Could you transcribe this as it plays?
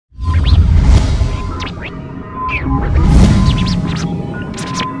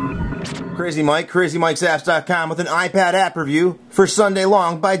Crazy Mike, CrazyMikesapps.com with an iPad app review for Sunday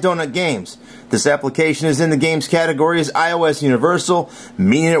Long by Donut Games. This application is in the games category as iOS Universal,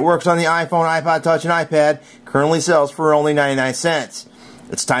 meaning it works on the iPhone, iPod Touch, and iPad. Currently sells for only 99 cents.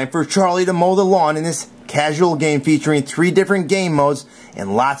 It's time for Charlie to mow the lawn in this casual game featuring 3 different game modes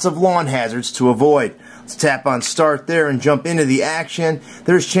and lots of lawn hazards to avoid. Let's tap on start there and jump into the action.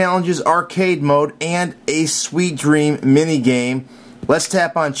 There's challenges, arcade mode, and a Sweet Dream mini game. Let's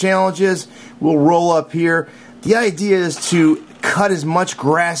tap on challenges. We'll roll up here. The idea is to cut as much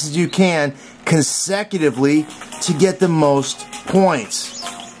grass as you can consecutively to get the most points.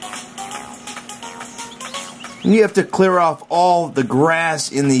 You have to clear off all the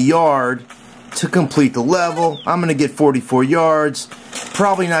grass in the yard to complete the level. I'm going to get 44 yards.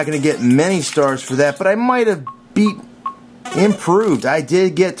 Probably not going to get many stars for that, but I might have improved. I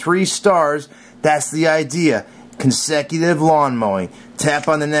did get 3 stars. That's the idea. Consecutive lawn mowing. Tap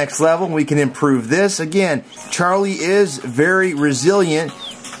on the next level and we can improve this. Again, Charlie is very resilient.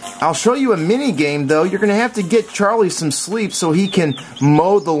 I'll show you a mini game though. You're going to have to get Charlie some sleep so he can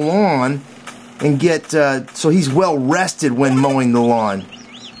mow the lawn and get so he's well rested when mowing the lawn.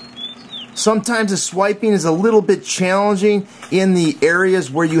 Sometimes the swiping is a little bit challenging in the areas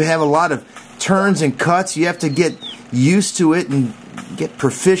where you have a lot of turns and cuts. You have to get used to it and get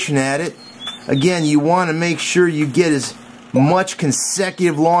proficient at it. Again, you want to make sure you get as much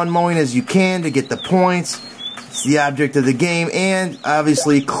consecutive lawn mowing as you can to get the points. It's the object of the game, and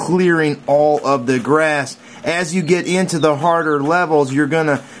obviously clearing all of the grass. As you get into the harder levels, you're going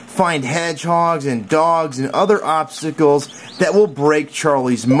to find hedgehogs and dogs and other obstacles that will break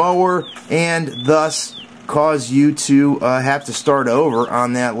Charlie's mower and thus cause you to have to start over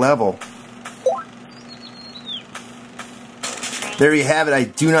on that level. There you have it. I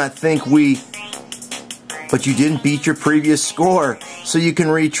do not think but you didn't beat your previous score, so you can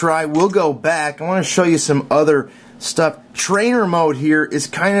retry. We'll go back. I want to show you some other stuff. Trainer mode here is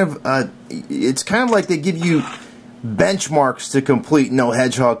kind of it's kind of like they give you benchmarks to complete. No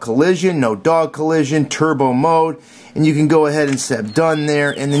hedgehog collision, no dog collision, turbo mode, and you can go ahead and set done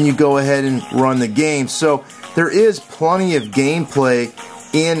there, and then you go ahead and run the game. So there is plenty of gameplay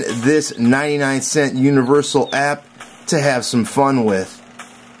in this 99-cent universal app to have some fun with.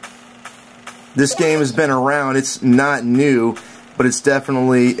 This game has been around. It's not new, but it's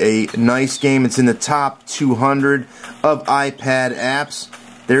definitely a nice game. It's in the top 200 of iPad apps.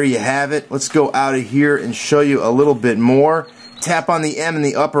 There you have it. Let's go out of here and show you a little bit more. Tap on the M in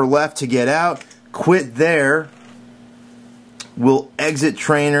the upper left to get out. Quit there. We'll exit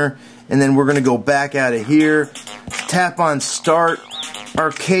trainer, and then we're going to go back out of here. Tap on start.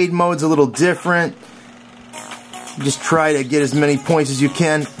 Arcade mode's a little different. Just try to get as many points as you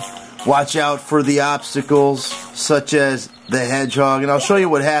can. Watch out for the obstacles, such as the hedgehog. And I'll show you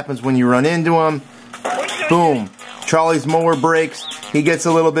what happens when you run into him. Boom. Charlie's mower breaks. He gets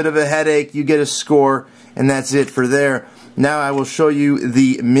a little bit of a headache. You get a score. And that's it for there. Now I will show you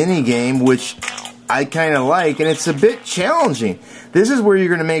the mini game, which I kind of like. And it's a bit challenging. This is where you're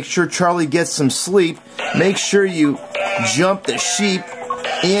going to make sure Charlie gets some sleep. Make sure you jump the sheep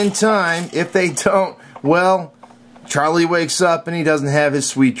in time. If they don't, well, Charlie wakes up and he doesn't have his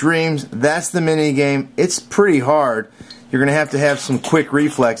sweet dreams. That's the mini game. It's pretty hard. You're going to have some quick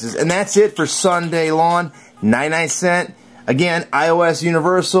reflexes. And that's it for Sunday Lawn. 99 cent. Again, iOS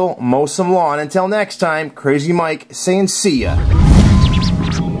Universal. Mow some lawn. Until next time, Crazy Mike saying see ya.